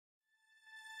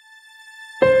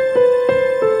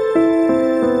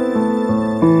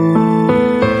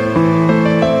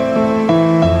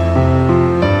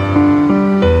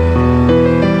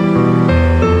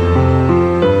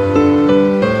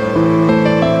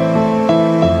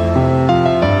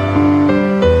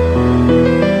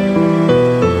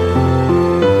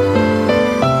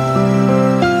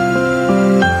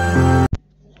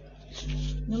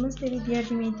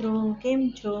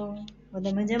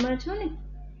બધા મજામાં છો ને?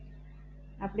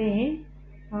 આપણે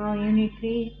યુનિટ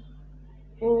 3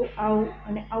 ઓ આવ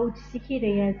અને આઉટ શીખી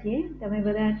રહ્યા છીએ. તમે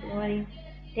બધા તમારી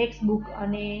ટેક્સ્ટ બુક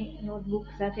અને નોટબુક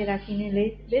સાથે રાખીને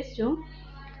બેસજો.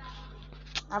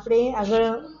 આપણે આગળ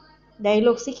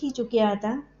ડાયલોગ શીખી ચૂક્યા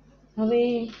હતા. હવે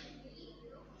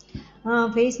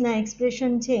ફેસના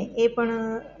એક્સપ્રેશન છે એ પણ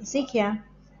શીખ્યા.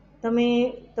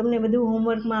 તમને બધું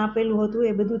હોમવર્કમાં આપેલું હતું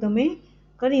એ બધું તમે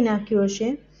કરી નાખ્યું હશે.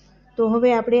 તો હવે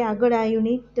આપણે આગળ આ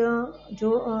યુનિટ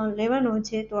લેવાનો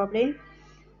છે. તો આપણે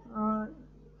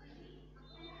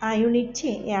આ યુનિટ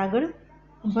છે એ આગળ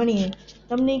ભણીએ.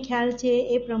 તમને ખ્યાલ છે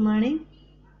એ પ્રમાણે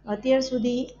અત્યાર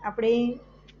સુધી આપણે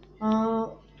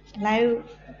લાઈવ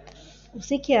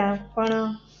શીખ્યા, પણ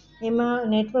એમાં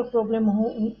નેટવર્ક પ્રોબ્લેમ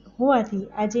હોવાથી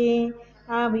આજે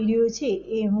આ વિડીયો છે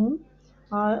એ હું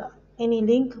એની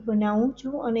લિંક બનાવું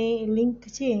છું અને લિંક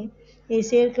છે એ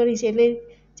શેર કરીશ, એટલે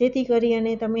જેથી કરી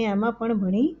અને તમે આમાં પણ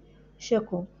ભણી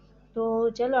શકો. તો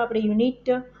ચાલો આપણે યુનિટ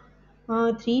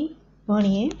 3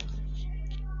 ભણીએ.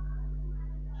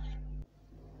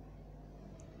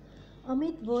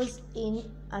 Amit was in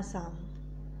Assam.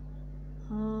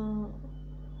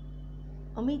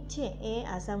 અમિત છે એ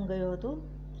આસામ ગયો હતો.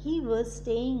 He was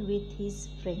staying with his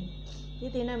friend. તે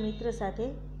તેના મિત્ર સાથે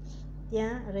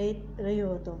ત્યાં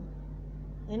રહ્યો હતો.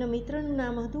 એના મિત્રનું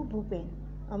નામ હતું Bhupen.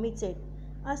 Amit sad,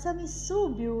 Assam is so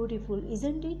beautiful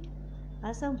isn't it.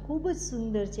 Assam ખૂબ જ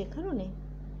સુંદર છે, ખરું ને?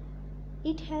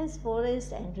 It has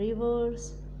forest and reverse.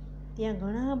 ત્યાં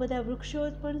ઘણા બધા વૃક્ષો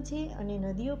પણ છે અને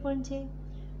નદીઓ પણ છે.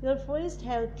 Your forest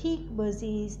have thick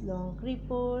બઝીસ, long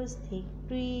ક્રીપર્સ, thick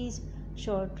trees,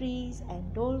 short trees and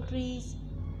tall trees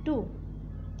two.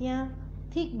 ત્યાં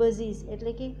થીક બઝીસ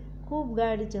એટલે કે ખૂબ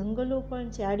ગાઢ જંગલો પણ,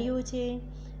 ઝાડીઓ છે,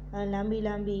 લાંબી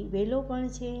લાંબી વેલો પણ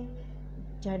છે,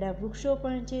 જાડા વૃક્ષો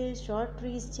પણ છે, શોર્ટ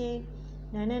ટ્રીઝ છે,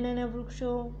 નાના નાના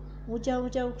વૃક્ષો, ઊંચા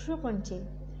ઊંચા વૃક્ષો પણ છે.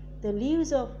 The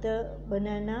leaves of the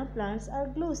banana plants are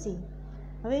glossy.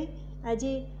 હવે આ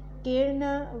જે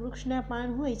કેળના વૃક્ષના પાન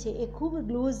હોય છે એ ખૂબ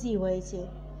ગ્લોઝી હોય છે,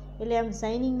 એટલે આમ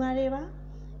શાઇનિંગમાં રહેવા,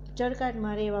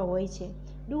 ચળકાટમાં રહેવા હોય છે.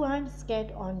 ડુ આન્ટ સ્કેટ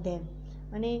ઓન ધેમ.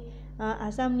 અને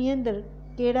આસામની અંદર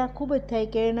કેળા ખૂબ જ થાય,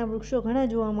 કેળના વૃક્ષો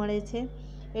ઘણા જોવા મળે છે.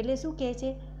 એટલે શું કહે છે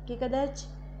કે કદાચ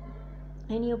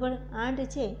એની ઉપર આંટ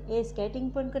છે એ સ્કેટિંગ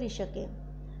પણ કરી શકે.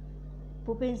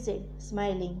 ભૂપેન સેડ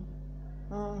સ્માઇલિંગ,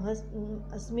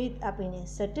 સ્મિત આપીને,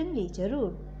 સર્ટનલી,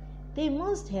 જરૂર. they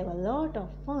must have a lot of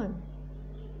fun.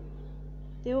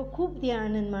 તેઓ ખૂબ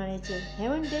ત્યાં આનંદ માણે છે.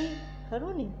 haven't they?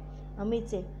 ખરું ને? અમિત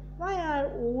છે, why are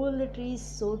all the trees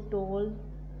so tall?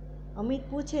 Amit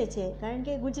પૂછે છે કારણ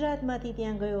કે ગુજરાતમાંથી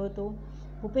ત્યાં ગયો હતો.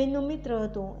 ભૂપેનનો મિત્ર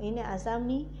હતો, એને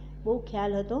આસામની બહુ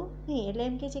ખ્યાલ હતો નહીં, એટલે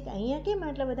એમ કહે છે કે અહીંયા કેમ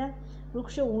આટલા બધા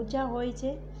વૃક્ષો ઊંચા હોય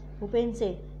છે? ભૂપેન છે,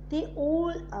 they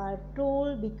all are tall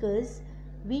because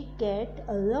we get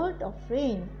a lot of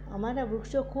rain. અમારા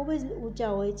વૃક્ષો ખૂબ જ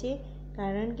ઊંચા હોય છે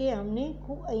કારણ કે અમને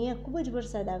અહીંયા ખૂબ જ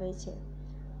વરસાદ આવે છે.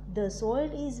 The soil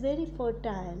is very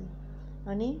fertile.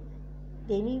 અને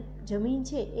તેની જમીન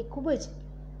છે એ ખૂબ જ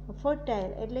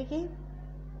ફર્ટાઇલ એટલે કે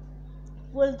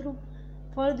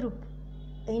ફળદ્રુપ.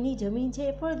 એની જમીન છે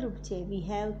એ ફળદ્રુપ છે. We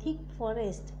have thick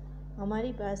forest.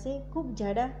 અમારી પાસે ખૂબ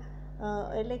જાડા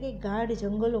એટલે કે ગાઢ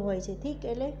જંગલો હોય છે. થીક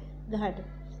એટલે ગાઢ.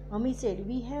 Amit sad,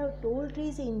 we have toll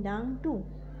trees in Dang two.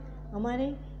 અમારે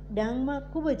ડાંગમાં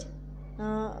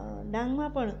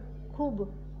પણ ખૂબ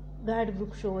ગાઢ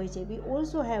વૃક્ષો હોય છે. We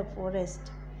also have forest.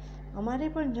 અમારે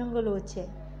પણ જંગલો છે.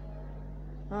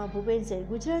 Bhupen sad,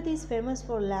 Gujarat is famous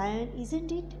for lion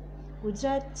isn't it.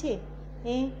 Gujarat છે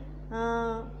એ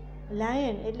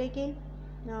લાયન એટલે કે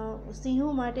સિંહો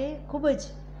માટે ખૂબ જ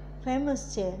ફેમસ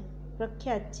છે,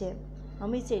 પ્રખ્યાત છે.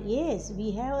 Amit sad, yes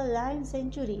we have a lion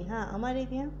century. હા, અમારે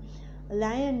ત્યાં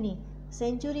લાયનની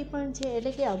સેન્ચુરી પણ છે,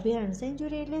 એટલે કે અભયારણ્ય.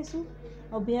 સેન્ચુરી એટલે શું?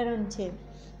 અભયારણ્ય છે.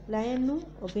 લાયનનું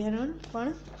અભયારણ્ય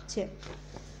પણ છે.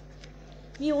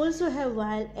 We also have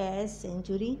wild S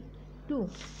century two.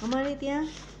 અમારે ત્યાં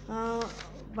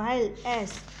વાઇલ્ડ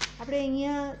એસ, આપણે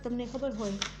અહીંયા તમને ખબર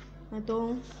હોય તો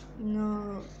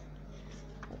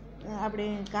આપણે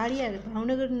કાળિયાર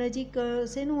ભાવનગર નજીક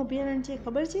શેનું અભયારણ્ય છે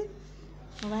ખબર છે?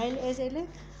 વાઇલ્ડ એસ એટલે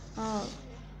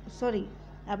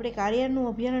આપણે કાળિયારનું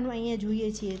અભયારણ્ય અહીંયા જોઈએ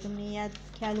છીએ. તમને યાદ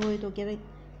ખ્યાલ હોય તો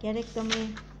ક્યારેક તમે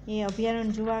એ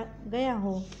અભયારણ્ય જોવા ગયા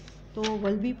હો તો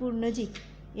વલભીપુર નજીક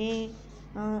એ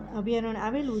અભયારણ્ય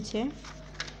આવેલું છે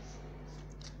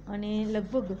અને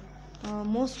લગભગ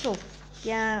મોસ્ટ ઓફ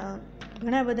ત્યાં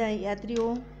ઘણા બધા યાત્રીઓ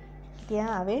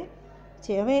ત્યાં આવે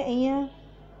છે. હવે અહીંયા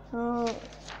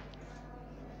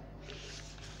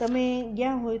તમે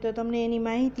ગયા હોય તો તમને એની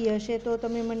માહિતી હશે તો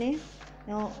તમે મને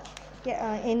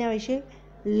એના વિશે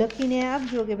લખીને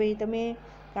આપજો કે ભાઈ તમે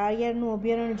કાળિયારનું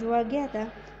અભયારણ્ય જોવા ગયા હતા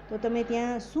તો તમે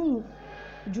ત્યાં શું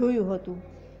જોયું હતું,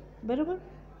 બરાબર.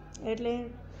 એટલે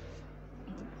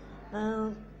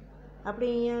આપણે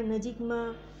અહીંયા નજીકમાં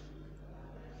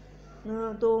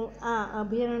તો આ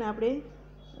અભયારણ્ય આપણે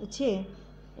છે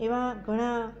એવા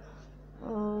ઘણા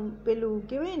પેલું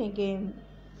કહેવાય ને કે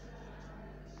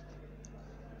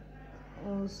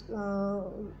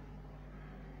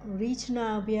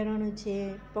રીંછના અભયારણ્ય છે,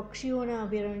 પક્ષીઓના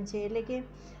અભયારણ્ય છે. એટલે કે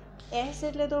એસ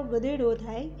એટલે તો ગધેડો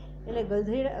થાય, એટલે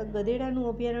ગધેડાનું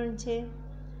અભયારણ્ય છે.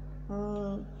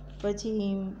 પછી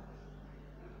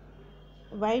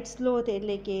વ્હાઇટ સ્લોથ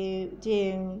એટલે કે જે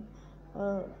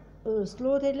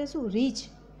સ્લોથ એટલે શું,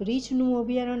 રીંછનું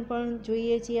અભયારણ્ય પણ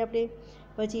જોઈએ છીએ આપણે.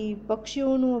 પછી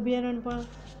પક્ષીઓનું અભયારણ્ય પણ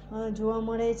જોવા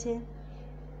મળે છે,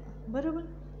 બરાબર.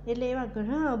 એટલે એવા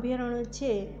ઘણા અભયારણ્યો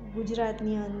છે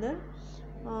ગુજરાતની અંદર.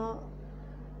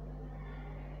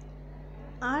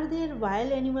 Are there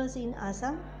wild animals in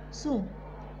Assam? શું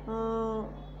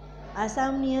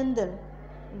આસામની અંદર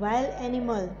વાઇલ્ડ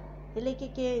એનિમલ એટલે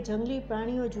કે જંગલી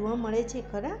પ્રાણીઓ જોવા મળે છે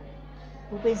ખરા?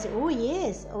 ભૂપેશ, ઓ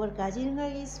yes, hour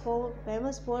Kaziranga is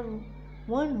famous for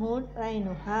one horn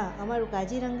રાઇનો. હા, અમારું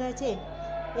કાજીરંગા છે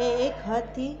એ એક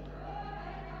હાથથી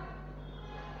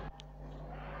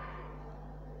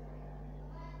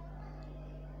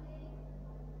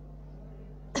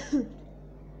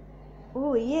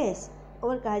Oh yes,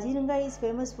 our Kaziranga is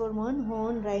famous for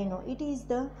one-horned rhino. It is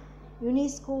the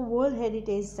UNESCO World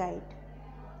Heritage Site.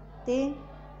 તે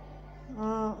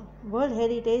વર્લ્ડ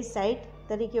હેરિટેજ સાઇટ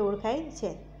તરીકે ઓળખાય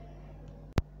છે.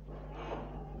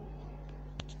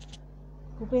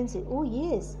 ભૂપેન્દ્ર, ઓ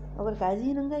yes, hour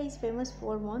Kaziranga is famous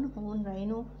for one-horned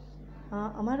rhino.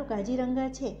 અમારું કાજીરંગા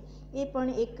છે એ પણ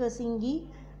એક સિંગી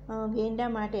ગેંડા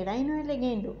માટે, રાઇનો એટલે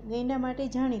ગેંડા માટે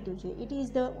જાણીતું છે. It is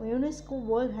the UNESCO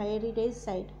world heritage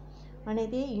site, અને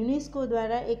તે યુનેસ્કો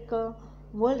દ્વારા એક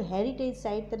વર્લ્ડ હેરિટેજ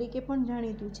સાઇટ તરીકે પણ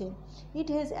જાણીતું છે. ઇટ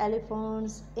હેઝ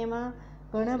એલિફન્ટ્સ, એમાં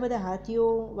ઘણા બધા હાથીઓ,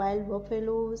 વાઇલ્ડ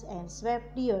બફેલોઝ એન્ડ સ્વેપ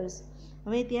ડિયર્સ.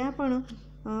 હવે ત્યાં પણ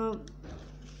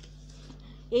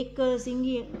એક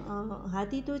સિંગી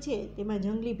હાથી તો છે, તેમાં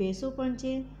જંગલી ભેંસો પણ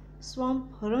છે, સ્વમ્પ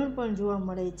હરણ પણ જોવા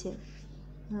મળે છે.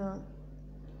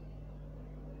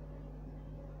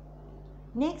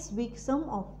 Next week, some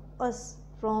of us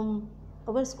from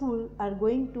our school are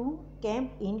going to camp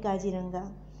in Kaziranga.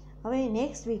 હવે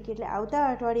નેક્સ્ટ વીક એટલે આવતા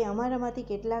અઠવાડિયે અમારામાંથી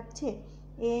કેટલાક છે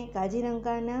એ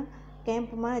કાજીરંગાના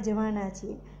કેમ્પમાં જવાના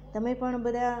છીએ. તમે પણ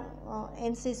બધા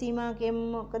એનસીસીમાં કેમ,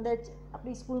 કદાચ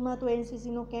આપણી સ્કૂલમાં તો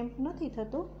એનસીસીનો કેમ્પ નથી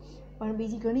થતો, પણ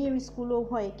બીજી ઘણી એવી સ્કૂલો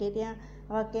હોય કે ત્યાં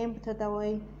આવા કેમ્પ થતા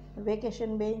હોય,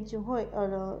 વેકેશન બેન્ચ હોય,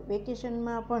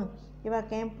 વેકેશનમાં પણ એવા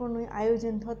કેમ્પનું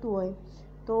આયોજન થતું હોય.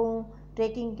 તો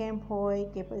ટ્રેકિંગ કેમ્પ હોય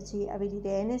કે પછી આવી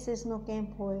રીતે એનએસએસનો કેમ્પ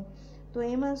હોય, તો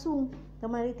એમાં શું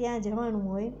તમારે ત્યાં જવાનું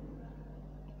હોય,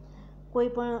 કોઈ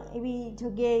પણ એવી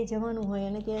જગ્યાએ જવાનું હોય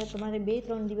અને ત્યાં તમારે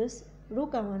 2-3 દિવસ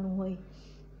રોકાવાનું હોય.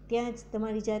 ત્યાં જ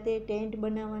તમારી જાતે ટેન્ટ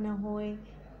બનાવવાના હોય,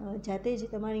 જાતે જ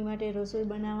તમારી માટે રસોઈ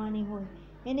બનાવવાની હોય,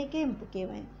 એને કેમ્પ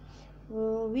કહેવાય.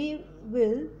 We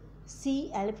will see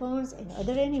elephants and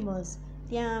other animals.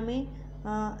 ત્યાં અમે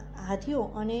હાથીઓ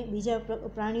અને બીજા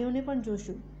પ્રાણીઓને પણ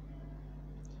જોશું.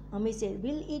 અમે છે,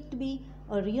 will it be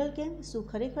a real camp? શું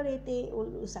ખરેખર એ તે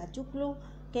સાચું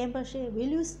કેમ્પ હશે?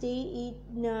 Will you stay in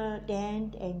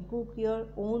tent and Cook your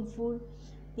own food?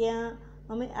 ત્યાં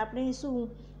આપણે શું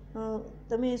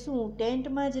તમે શું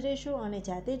ટેન્ટમાં જ રહેશો અને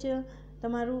જાતે જ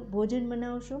તમારું ભોજન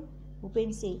બનાવશો?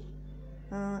 ભૂપેન સે,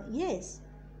 યસ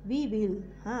વી વિલ.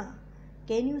 હા,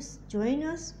 કેન યુ જોઈન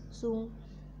અસ? શું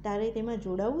તારે તેમાં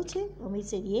જોડાવવું છે? અમિત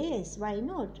સે, યસ, વાય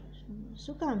નોટ?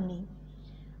 શું કામ નહીં?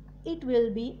 It will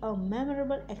be a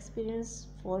memorable experience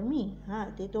for me. હા,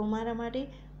 તે તો મારા માટે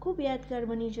ખૂબ યાદગાર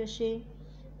બની જશે,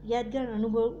 યાદગાર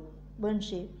અનુભવ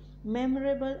બનશે.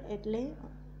 મેમોરેબલ એટલે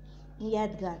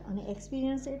યાદગાર અને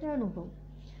એક્સપિરિયન્સ એટલે અનુભવ.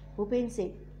 ભૂપેન સે,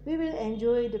 we will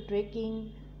enjoy the tracking,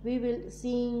 we will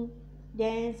sing,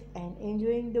 dense and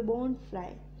enjoying the bone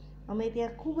fly. અમે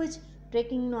ત્યાં ખૂબ જ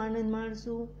ટ્રેકિંગનો આનંદ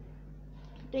માણશું.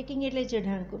 ટ્રેકિંગ એટલે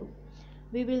ચઢાણ કરવું.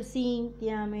 વી વિલ સિંગ,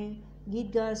 ત્યાં અમે ગીત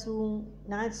ગાશું,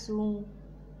 નાચશું.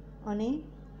 અને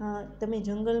તમે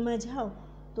જંગલમાં જાઓ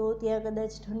તો ત્યાં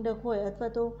કદાચ ઠંડક હોય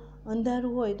અથવા તો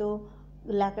અંધારું હોય તો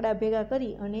લાકડા ભેગા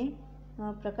કરી અને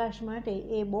પ્રકાશ માટે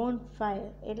એ બોન ફાયર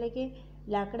એટલે કે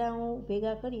લાકડાઓ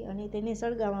ભેગા કરી અને તેને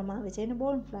સળગાવવામાં આવે છે, એને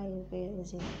બોન ફાયર કહે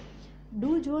છે.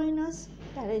 ડુ જોઈન અસ?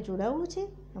 તારે જોડાવવું છે?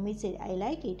 અમિત સે, આઈ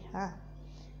લાઈક ઇટ. હા.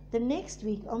 The next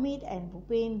week Amit and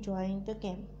Bhupen join the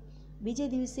camp.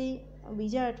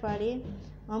 બીજા અઠવાડિયે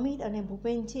અમિત અને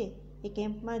ભૂપેન છે એ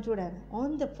કેમ્પમાં જોડાયા. ઓન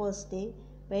ધ ફર્સ્ટ ડે,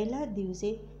 પહેલા જ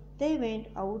દિવસે, they went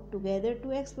out together to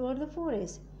explore the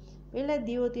forest. પહેલા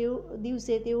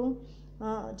દિવસે તેઓ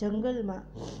જંગલમાં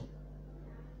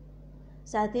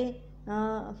સાથે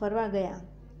ફરવા ગયા.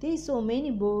 They saw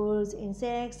many birds,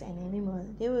 insects and animals.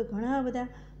 તેઓએ ઘણા બધા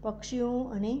પક્ષીઓ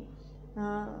અને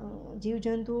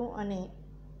જીવજંતુઓ અને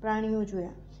પ્રાણીઓ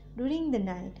જોયા. During the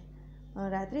night,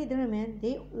 રાત્રિ દરમિયાન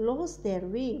they lost their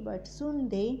way but soon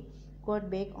they got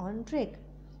back on track.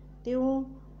 તેઓ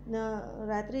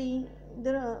રાત્રિ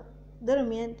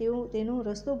દરમિયાન તેનો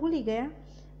રસ્તો ભૂલી ગયા,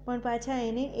 પણ પાછા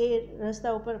એને એ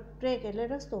રસ્તા ઉપર ટ્રેક એટલે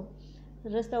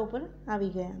રસ્તા ઉપર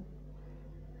આવી ગયા.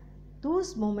 Those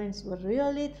moments were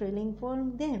really thrilling for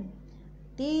them.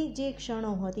 તે જે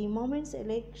ક્ષણો હતી, મોમેન્ટ્સ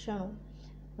એટલે ક્ષણો,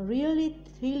 રિયલી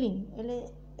થ્રિલિંગ એટલે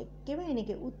કહેવાય ને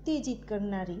કે ઉત્તેજિત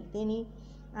કરનારી તેની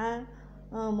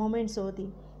આ મોમેન્ટ્સો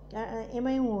હતી.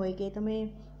 એમાં એવું હોય કે તમે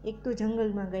એક તો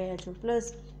જંગલમાં ગયા છો, પ્લસ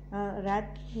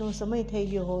રાતનો સમય થઈ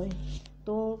ગયો હોય,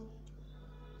 તો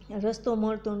રસ્તો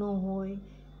મળતો ન હોય,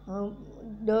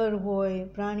 ડર હોય,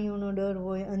 પ્રાણીઓનો ડર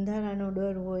હોય, અંધારાનો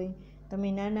ડર હોય, તમે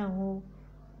નાના હો,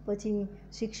 પછી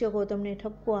શિક્ષકો તમને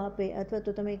ઠપકો આપે, અથવા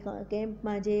તો તમે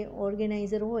કેમ્પમાં જે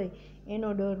ઓર્ગેનાઇઝર હોય એનો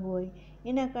ડર હોય,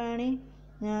 એના કારણે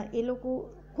એ લોકો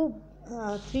ખૂબ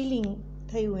થ્રિલિંગ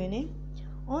થયું એને.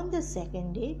 ઓન ધ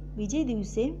સેકન્ડ ડે, બીજે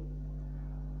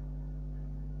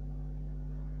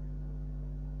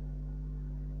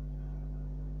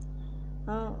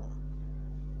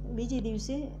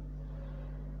દિવસે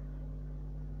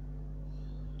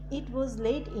it was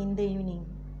late in the evening.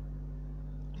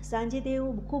 સાંજે તેઓ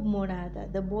ખૂબ મોડા હતા.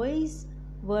 The boys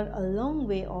var a long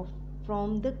way of from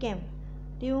the camp.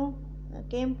 તેઓ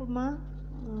કેમ્પમાં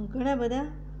ઘણા બધા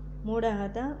મોડા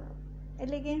હતા,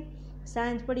 એટલે કે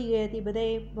સાંજ પડી ગઈ હતી.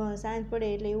 બધાએ સાંજ પડે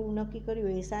એટલે એવું નક્કી કર્યું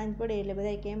હોય, સાંજ પડે એટલે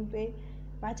બધાએ કેમ્પે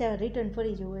પાછા રિટર્ન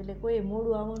ફરી જવું, એટલે કોઈએ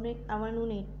મોડું આવવાનું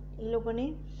નહીં, એ લોકોને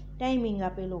ટાઈમિંગ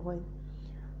આપેલો હોય.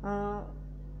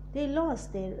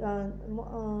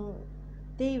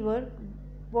 they were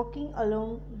walking along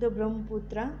the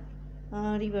Brahmaputra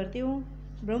river. તેઓ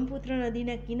બ્રહ્મપુત્ર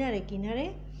નદીના કિનારે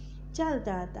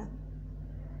ચાલતા હતા.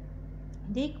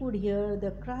 They could hear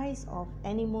the cries of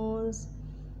animals.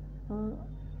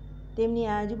 તેમની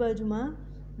આજુબાજુમાં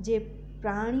જે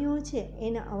પ્રાણીઓ છે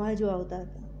એના અવાજો આવતા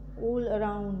હતા. all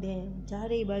around them,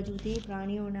 ચારે બાજુથી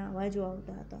પ્રાણીઓના અવાજો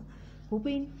આવતા હતા.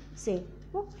 Bhupen said,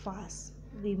 walk fast,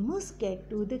 we must get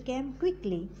to the camp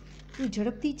quickly. તું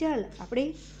ઝડપથી ચાલ,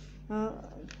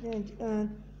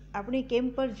 આપણે કેમ્પ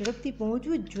પર ઝડપથી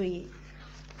પહોંચવું જ જોઈએ.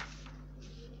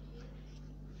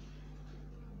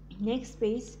 Next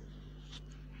page.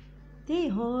 They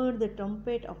heard the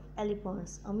trumpet of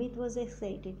elephants. Amit was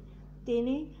excited.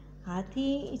 તેને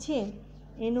હાથી છે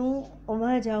એનો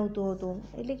અવાજ આવતો હતો,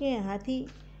 એટલે કે હાથી,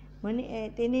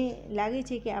 તેને લાગે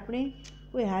છે કે આપણે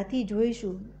કોઈ હાથી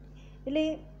જોઈશું. એટલે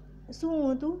શું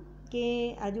હતું કે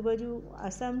આજુબાજુ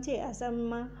આસામ છે,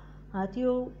 આસામમાં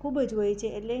હાથીઓ ખૂબ જ હોય છે,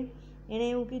 એટલે એણે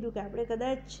એવું કીધું કે આપણે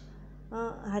કદાચ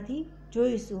હાથી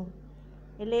જોઈશું.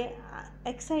 એટલે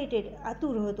એક્સાઇટેડ,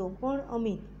 આતુર હતો. પણ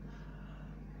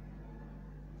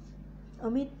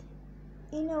Amit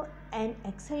in an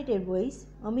excited voice,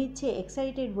 Amit છે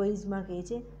એક્સાઇટેડ વોઇસમાં કહે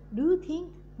છે, do you think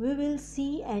we will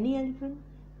see any elephant?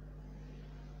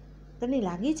 તને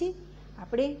લાગે છે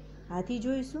આપણે હાથી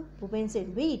જોઈશું? ભૂપેન સેડ,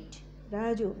 વેઇટ,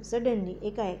 રાહ જો. સડનલી,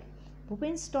 એકાએક,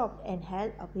 Bhupen stop and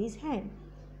held up his hand.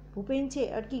 Bhupen છે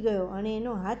અટકી ગયો અને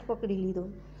એનો હાથ પકડી લીધો.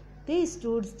 તે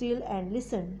સ્ટૂડ સ્ટીલ એન્ડ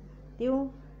લિસન. તેઓ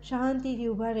શાંતિથી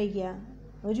ઊભા રહી ગયા,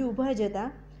 હજુ ઊભા જ હતા.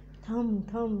 થમ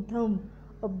થમ થમ,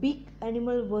 a big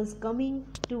animal was coming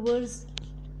towards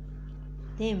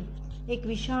ધેમ. એક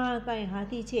વિશાળકાય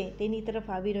હાથી છે તેની તરફ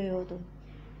આવી રહ્યો હતો.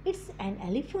 ઇટ્સ એન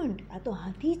એલિફન્ટ, આ તો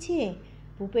હાથી છે,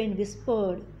 ભૂપેન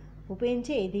વિસ્પર્ડ. ભૂપેન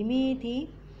છે ધીમેથી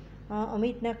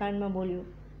અમિતના કાનમાં બોલ્યો.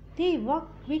 They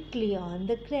walked quickly on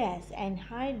the grass and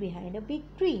hid behind a big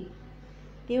tree.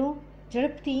 તેઓ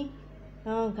ઝડપથી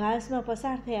ઘાસમાં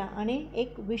પસાર થયા અને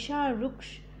એક વિશાળ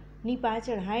વૃક્ષની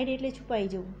પાછળ, હાઇડ એટલે છુપાઈ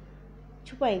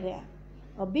ગયા.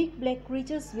 A big black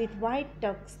creature with white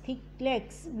tucks, thick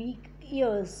legs, big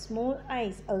ears, small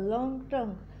eyes, a long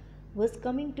trunk was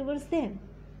coming towards them.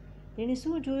 તેણે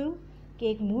શું જોયું કે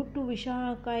એક મોટું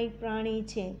વિશાળકાય પ્રાણી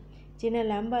છે, જેના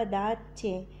લાંબા દાંત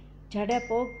છે, જાડા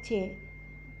પગ છે,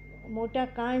 મોટા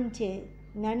કાન છે,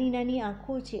 નાની નાની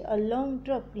આંખો છે, અ લોંગ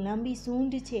ટ્રક, લાંબી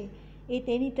સૂંઢ છે, એ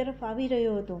તેની તરફ આવી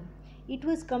રહ્યો હતો. It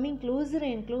was coming closure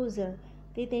and closure.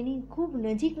 તે તેની ખૂબ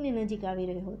નજીક ને નજીક આવી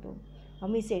રહ્યો હતો.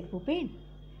 અમી sad, Bhupen,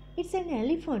 it's an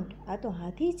elephant, આ તો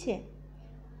હાથી છે.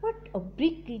 What a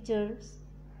big ક્રીચર્સ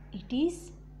it is,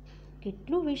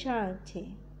 કેટલું વિશાળ છે,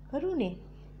 ખરું ને?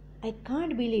 આઈ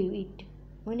કાન્ટ બિલીવ ઇટ,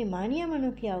 મને માન્યામાં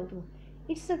નથી આવતું.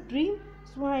 ઇટ્સ અ ડ્રીમ,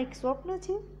 શું આ એક સ્વપ્ન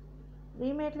છે?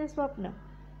 ડ્રીમ એટલે સ્વપ્ન.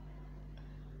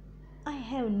 I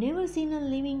have never scene a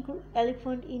living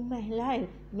elephant in my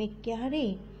life. મેં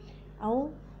ક્યારેય આવો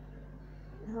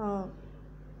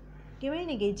કહેવાય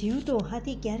ને કે જીવતો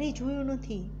હાથી ક્યારેય જોયો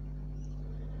નથી.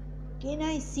 Can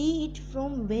I C it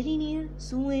from very near?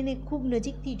 શું એને ખૂબ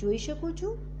નજીકથી જોઈ શકું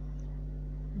છું?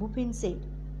 Bhupen sad,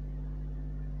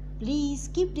 please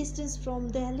keep distance from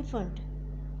the elephant.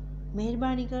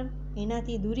 મહેરબાની કર,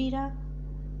 એનાથી દૂરી રાખ.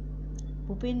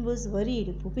 Bhupen was worried.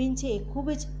 ભૂપેન છે એ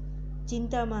ખૂબ જ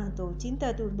ચિંતામાં હતો,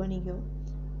 ચિંતાતુર બની ગયો.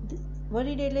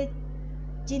 વરીડ એટલે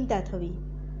ચિંતા થવી.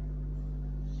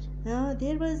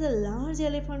 There was a large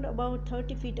elephant about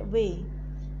 30 feet અવે.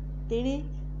 તેણે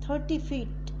 30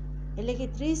 feet એટલે કે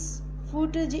 30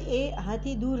 ફૂટ જ એ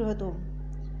હાથી દૂર હતો.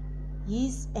 He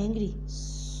is angry.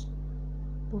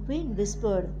 ભૂપેન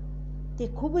વિસ્પર્ડ. તે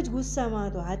ખૂબ જ ગુસ્સામાં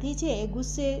હતો. હાથી છે એ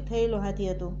ગુસ્સે થયેલો હાથી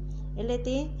હતો, એટલે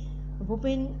તે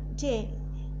ભૂપેન છે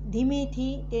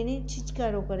ધીમેથી તેને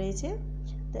છીચકારો કરે છે.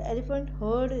 The elephant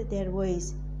hard there voice.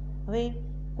 હવે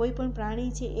કોઈ પણ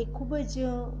પ્રાણી છે એ ખૂબ જ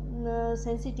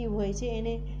સેન્સિટિવ હોય છે.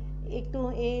 એને એક તો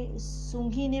એ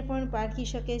સૂંઘીને પણ પારખી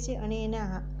શકે છે અને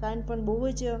એના કાન પણ બહુ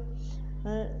જ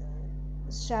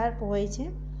શાર્પ હોય છે.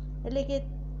 એટલે કે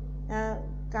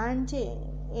કાન છે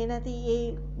એનાથી એ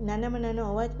નાનામાં નાનો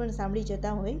અવાજ પણ સાંભળી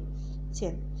જતા હોય છે.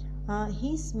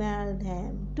 હી સ્મેલ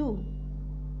ધેમ ટુ.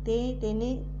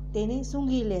 તેને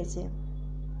સૂંઘી લે છે.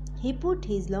 હી put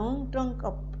his long trunk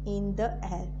up in the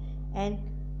air and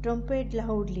trumpet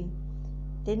loudly.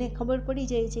 તેને ખબર પડી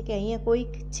જાય છે કે અહીંયા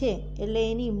કોઈક છે, એટલે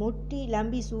એની મોટી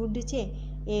લાંબી સૂંઢ છે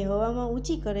એ હવામાં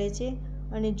ઊંચી કરે છે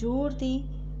અને જોરથી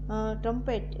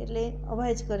ટ્રમ્પેટ એટલે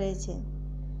અવાજ કરે છે.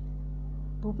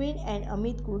 Bhupen and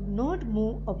Amit could not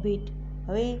move a bit.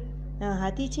 હવે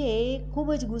હાથી છે એ ખૂબ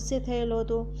જ ગુસ્સે થયેલો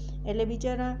હતો, એટલે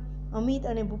બિચારા અમિત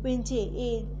અને ભૂપેન છે એ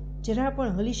જરા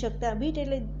પણ હલી શકતા, બીટ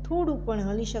એટલે થોડું પણ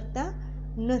હલી શકતા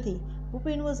નથી.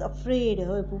 Bhupen was afraid.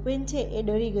 હવે ભૂપેન છે એ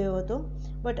ડરી ગયો હતો.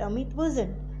 But Amit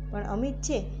wasn't. પણ અમિત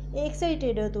છે એ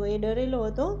એક્સાઇટેડ હતો, એ ડરેલો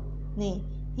હતો નહીં.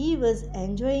 He was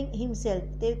enjoying himself.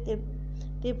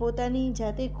 તે પોતાની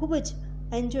જાતે ખૂબ જ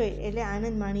એન્જોય એટલે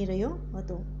આનંદ માણી રહ્યો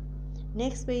હતો.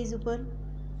 નેક્સ્ટ પેજ ઉપર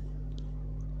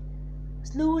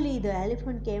સ્લોલી ધ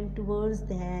એલિફન્ટ કેમ ટુવર્ડ્સ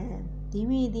ધેમ.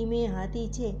 ધીમે ધીમે હાથી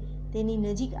છે તેની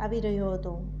નજીક આવી રહ્યો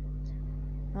હતો.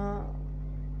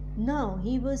 નાઉ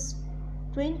હી વોઝ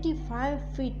 25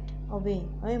 feet અવે.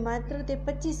 હવે માત્ર તે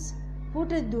 25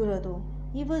 ફૂટ જ દૂર હતો.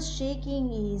 He was shaking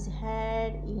his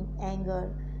head in anger.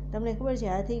 તમને ખબર છે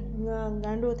હાથી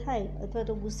ગાંડો થાય અથવા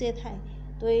તો ગુસ્સે થાય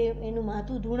તો એનું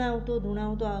માથું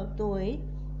ધૂણાવતો આવતો હોય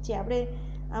છે. આપણે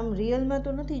આમ રિયલમાં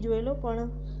તો નથી જોયેલો, પણ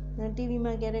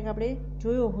ટીવીમાં ક્યારેક આપણે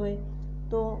જોયો હોય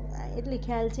તો એટલી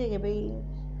ખ્યાલ છે કે ભાઈ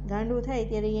ગાંડો થાય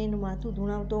ત્યારે એનું માથું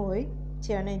ધૂણાવતો હોય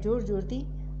છે અને જોર જોરથી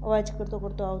અવાજ કરતો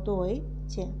આવતો હોય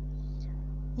છે.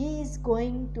 He is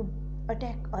going to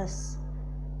attack અસ.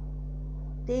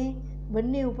 તે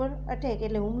બંને ઉપર અટેક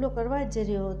એટલે હુમલો કરવા જ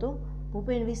રહ્યો હતો.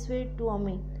 ભૂપેન વિસ્પર્ડ ટુ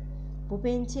અમિત.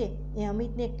 ભૂપેન છે એ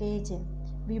અમિતને કહે છે,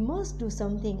 વી મસ્ટ ડુ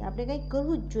સમથિંગ. આપણે કંઈક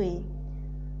કરવું જ જોઈએ.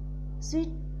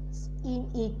 Sweets in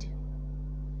it.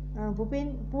 Bhupen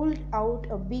pulled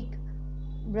out a big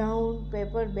brown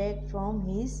paper bag from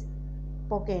his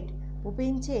pocket.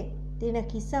 Bhupen છે તેના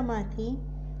ખિસ્સામાંથી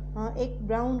એક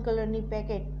બ્રાઉન કલરની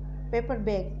પેપર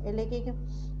બેગ એટલે કે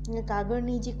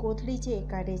કાગળની જે કોથળી છે એ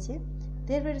કાઢે છે.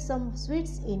 There were sum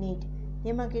sweets in it.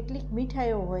 તેમાં કેટલીક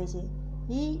મીઠાઈઓ હોય છે.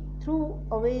 હી થ્રુ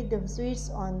અવે the sweets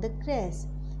on the grace.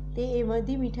 તે એ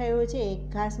બધી મીઠાઈઓ છે એ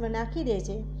ઘાસમાં નાખી દે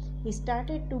છે. He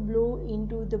started to blow in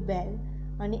to the bag.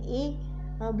 અને એ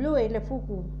બ્લો એટલે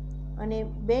ફૂંકવું, અને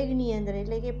બેગની અંદર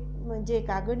એટલે કે જે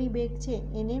કાગળની બેગ છે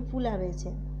એને ફૂલાવે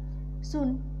છે. સૂન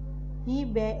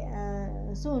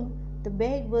the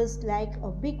bag was like a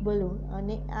big balloon.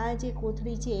 અને આ જે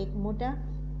કોથળી છે એક મોટા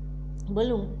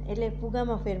બલૂન એટલે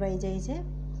ફુગામાં ફેરવાઈ જાય છે.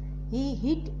 હી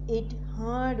hit it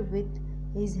hard with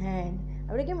his hand.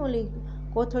 આપણે કેમ ઓલી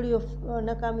કોથળીઓ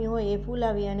નકામી હોય એ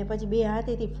ફૂલાવી અને પછી બે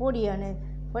હાથેથી ફોડી અને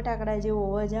ફટાકડા જેવો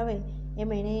અવાજ આવે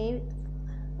એમ એને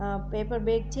પેપર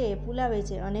બેગ છે એ ફૂલાવે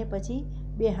છે અને પછી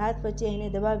બે હાથ વચ્ચે એને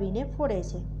દબાવીને ફોડે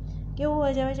છે. કેવો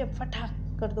અવાજ આવે છે? ફટાક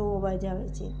કરતો અવાજ આવે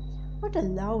છે. What a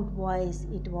loud voice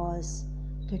it was.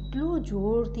 કેટલો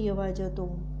જોરથી અવાજ હતો.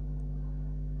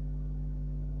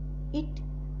 It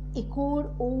echoed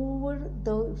over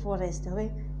the forest. હવે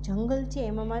જંગલ છે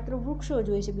એમાં માત્ર વૃક્ષો જ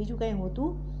હોય છે, બીજું કાંઈ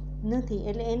હોતું નથી.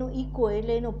 એટલે એનો ઇકો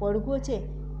એટલે એનો પડઘો છે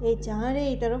એ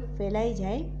ચારેય તરફ ફેલાઈ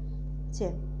જાય છે.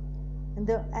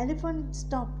 The elephant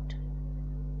stopped.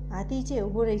 હાથી છે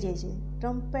ઊભો રહી જાય છે.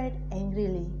 ટ્રમ્પેટ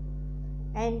એંગ્રીલી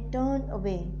એન્ડ ટર્ન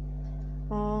અવે.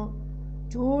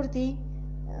 જોરથી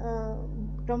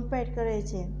ટ્રમ્પેટ કરે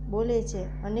છે, બોલે છે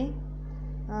અને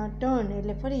ટર્ન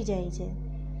એટલે ફરી જાય છે.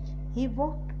 હી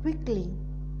walked quickly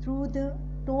through the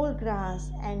toll grass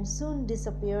and soon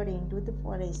disappeared into the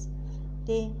forest.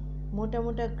 તે મોટા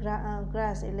મોટા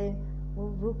ગ્રાસ એટલે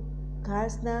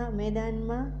ઘાસના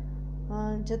મેદાનમાં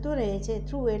જતો રહે છે.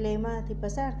 થ્રુ એટલે એમાંથી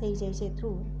પસાર થઈ જાય છે.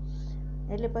 થ્રુ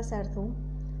એટલે પસાર થવું.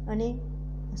 અને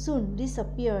સૂન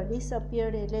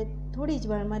ડિસઅપિયર્ડ એટલે થોડી જ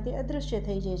વારમાં તે અદૃશ્ય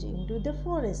થઈ જાય છે. ઇન્ટુ ધ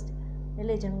ફોરેસ્ટ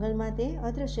એટલે જંગલમાં તે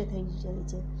અદૃશ્ય થઈ જાય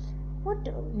છે. Vote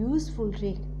useful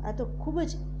trick. આ તો ખૂબ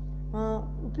જ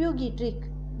ઉપયોગી ટ્રીક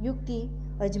યુક્તિ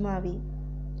અજમાવી.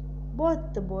 Both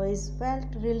the boys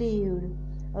felt રિલીવ્ડ.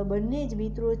 બંને જ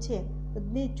મિત્રો છે,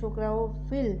 બંને જ છોકરાઓ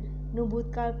ફીલનું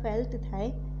ભૂતકાળ ફેલ્ટ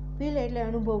થાય. ફીલ એટલે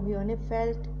અનુભવ્યું અને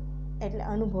ફેલ્ટ એટલે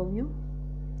અનુભવ્યું.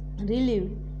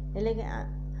 રિલીવ્ડ એટલે કે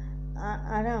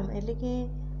આરામ એટલે કે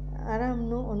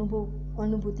આરામનો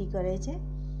અનુભૂતિ કરે છે.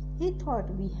 He thought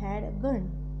V head a gun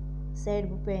sad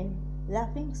Bhupen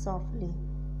laughing softly.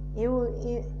 એવો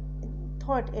એ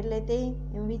થોટ એટલે તે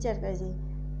એમ વિચાર કરે છે.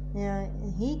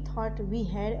 He thought V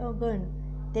head a gun.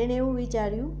 તેણે એવું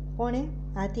વિચાર્યું, કોણે?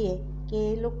 હાથીએ, કે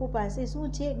એ લોકો પાસે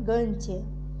શું છે? ગન છે.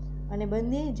 અને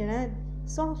બંને જણા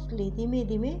સોફ્ટલી ધીમે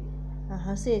ધીમે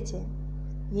હસે છે.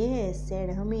 Yes sad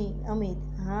Amit.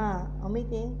 હા,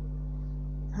 અમિતે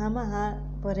હામાં હા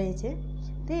ભરે છે.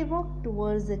 તે વોક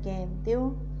ટુવર્ડ્સ ધ કેમ્પ. તેઓ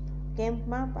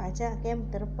કેમ્પ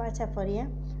તરફ પાછા ફર્યા.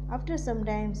 After some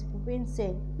times Bhupen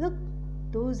sad, look,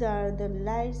 those are the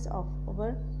lights of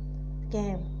our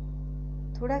camp.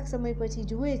 થોડાક સમય પછી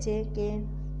જુએ છે કે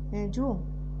જુઓ,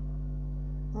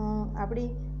 આપણી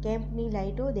કેમ્પની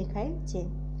લાઇટો દેખાય છે.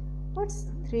 Watts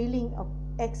thrilling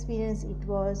experience it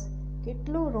was.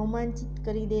 કેટલો રોમાંચિત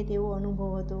કરી દે તેવો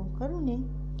અનુભવ હતો, ખરું ને?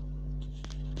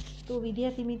 તો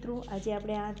વિદ્યાર્થી મિત્રો, આજે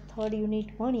આપણે આ 3rd યુનિટ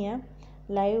ભણ્યા.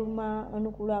 લાઈવમાં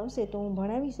અનુકૂળ આવશે તો હું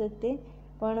ભણાવી શકતે,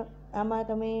 પણ આમાં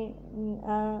તમે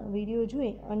આ વિડીયો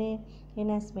જોઈ અને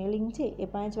એના સ્પેલિંગ છે એ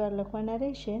 5 વાર લખવાના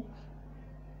રહેશે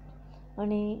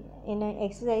અને એના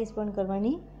એક્સરસાઇઝ પણ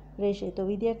કરવાની રહેશે. તો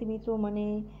વિદ્યાર્થી મિત્રો, મને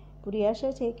પૂરી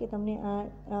આશા છે કે તમને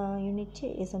આ યુનિટ છે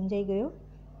એ સમજાઈ ગયો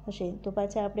હશે. તો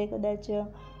પાછા આપણે કદાચ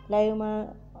લાઈવમાં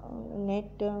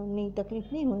નેટની તકલીફ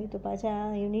નહીં હોય તો પાછા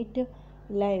આ યુનિટ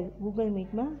લાઈવ ગૂગલ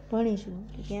મીટમાં ભણીશું.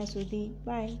 ત્યાં સુધી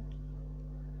બાય.